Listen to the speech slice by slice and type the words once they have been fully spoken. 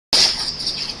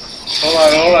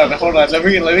Hold on. Let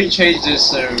me change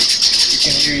this so we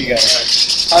can hear you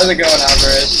guys. How's it going,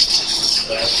 Alvarez?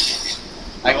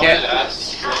 I can't.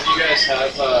 Do you guys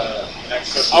have an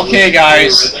extra? Okay,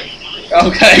 guys.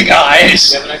 Okay, guys.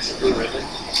 Do you have an extra blue ribbon?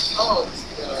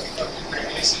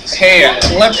 Hey,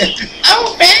 let me.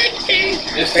 Oh, baby.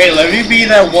 Hey, let me be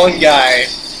that one guy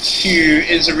who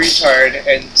is a retard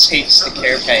and takes the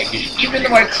care package, even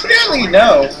though I clearly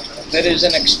know that is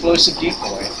an explosive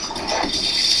decoy.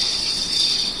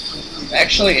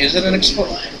 Actually, is it an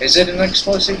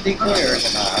explosive decoy or is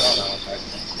it not? I don't know.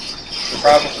 The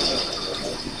problem.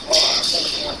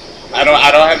 I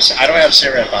don't have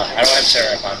syrup on. I don't have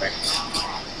syrup on me.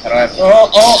 I don't have.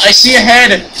 Oh! I see a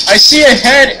head. I see a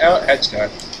head. Oh, head's gone.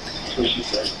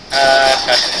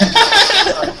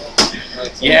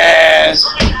 Yes.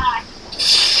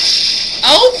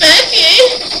 Oh, Becky.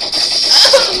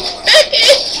 Oh, Becky.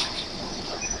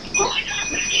 Oh my God,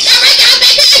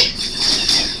 Becky.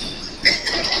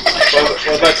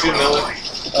 What about you, Miller?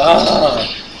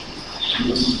 Oh.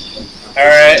 All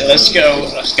right, let's go.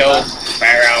 Let's go.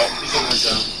 Fire out. He's in the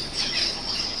zone.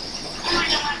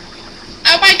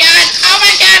 Oh my God! Oh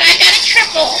my God! I got a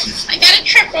triple! I got a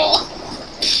triple!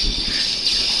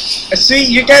 See,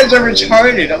 you guys are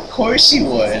retarded. Of course you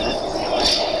would.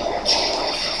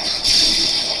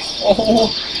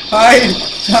 Oh,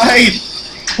 hide!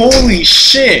 Holy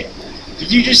shit!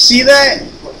 Did you just see that?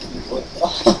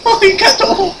 Oh, he got the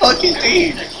whole fucking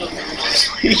team.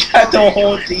 He got the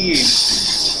whole team.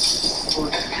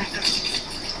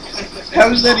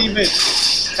 How's that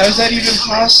even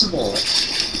possible?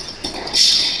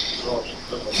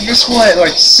 Guess what?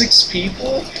 Like 6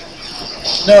 people?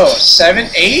 No, 7,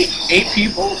 8? 8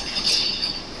 people?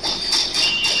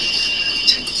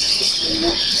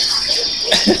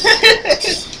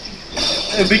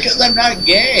 Because I'm not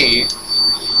gay.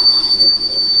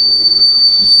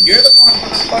 You're the one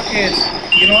with the fucking.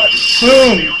 You know what?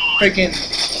 Boom! Freaking.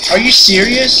 Are you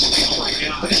serious?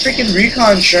 The freaking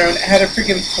recon drone had a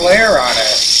freaking flare on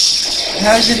it.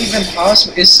 How is it even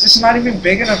possible? It's not even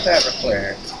big enough to have a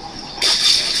flare.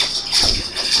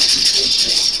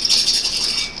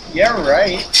 Yeah,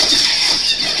 right.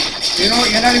 You know what?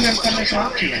 You're not even putting this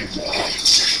on to me.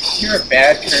 You're a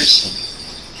bad person.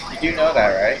 You do know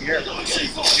that, right? You're a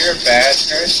bad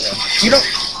person. You don't.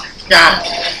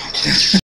 Ah.